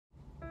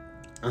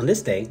On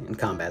this day in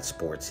combat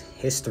sports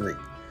history,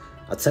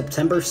 on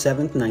September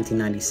 7th,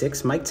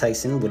 1996, Mike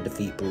Tyson would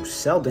defeat Bruce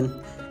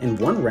Seldon in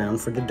one round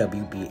for the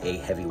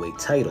WBA heavyweight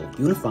title,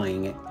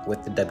 unifying it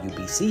with the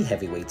WBC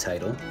heavyweight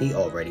title he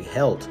already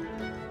held.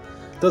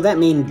 Though that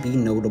may be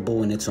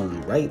notable in its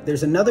own right,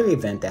 there's another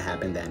event that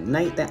happened that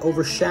night that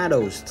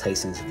overshadows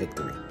Tyson's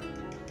victory.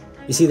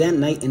 You see, that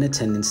night in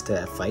attendance to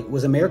that fight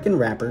was American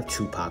rapper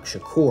Tupac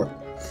Shakur.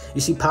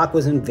 You see, Pac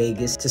was in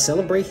Vegas to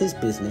celebrate his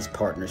business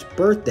partner's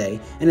birthday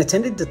and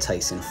attended the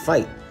Tyson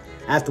fight.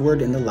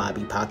 Afterward, in the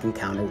lobby, Pac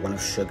encountered one of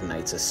Suge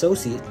Knight's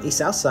associates, a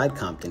Southside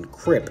Compton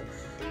Crip,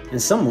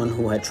 and someone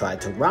who had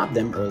tried to rob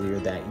them earlier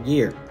that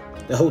year.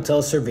 The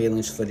hotel's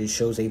surveillance footage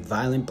shows a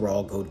violent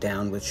brawl go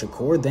down, with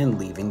Shakur then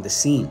leaving the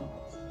scene.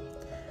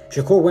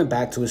 Shakur went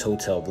back to his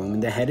hotel room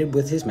and then headed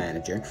with his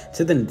manager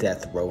to the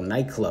Death Row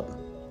nightclub.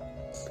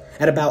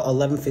 At about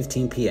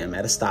 11:15 p.m.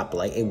 at a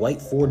stoplight, a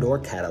white four-door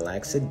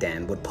Cadillac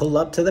sedan would pull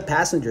up to the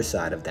passenger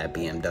side of that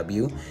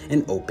BMW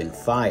and open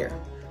fire.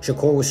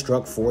 Shakur was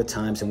struck 4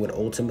 times and would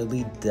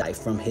ultimately die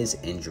from his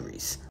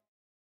injuries.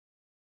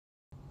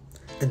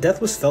 The death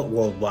was felt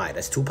worldwide,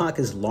 as Tupac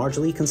is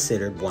largely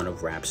considered one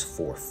of rap's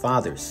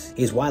forefathers.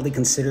 He is widely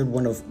considered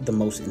one of the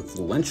most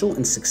influential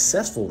and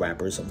successful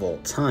rappers of all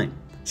time.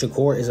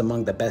 Shakur is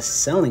among the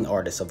best-selling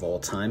artists of all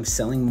time,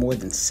 selling more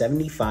than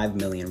 75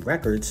 million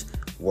records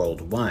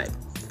worldwide.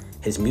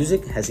 His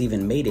music has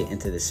even made it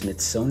into the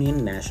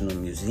Smithsonian National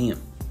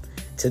Museum.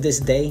 To this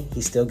day,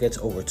 he still gets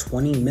over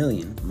 20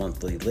 million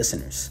monthly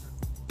listeners.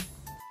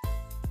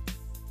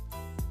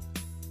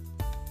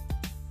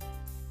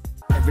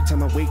 Every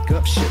time I wake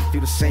up, shit feel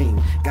the same.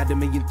 Got a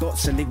million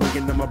thoughts and they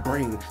weighing on my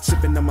brain.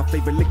 Sipping on my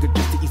favorite liquor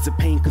just to ease the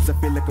pain, cause I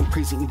feel like I'm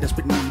crazy and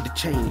desperate need to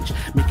change.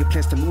 Making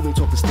plans to move and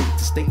talking state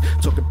to state.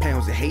 Talking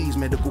pounds and haze,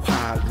 medical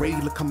high. Ray,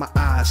 look how my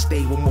eyes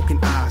stay. What more can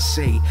I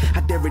say?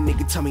 How dare a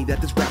nigga tell me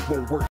that this rap won't work?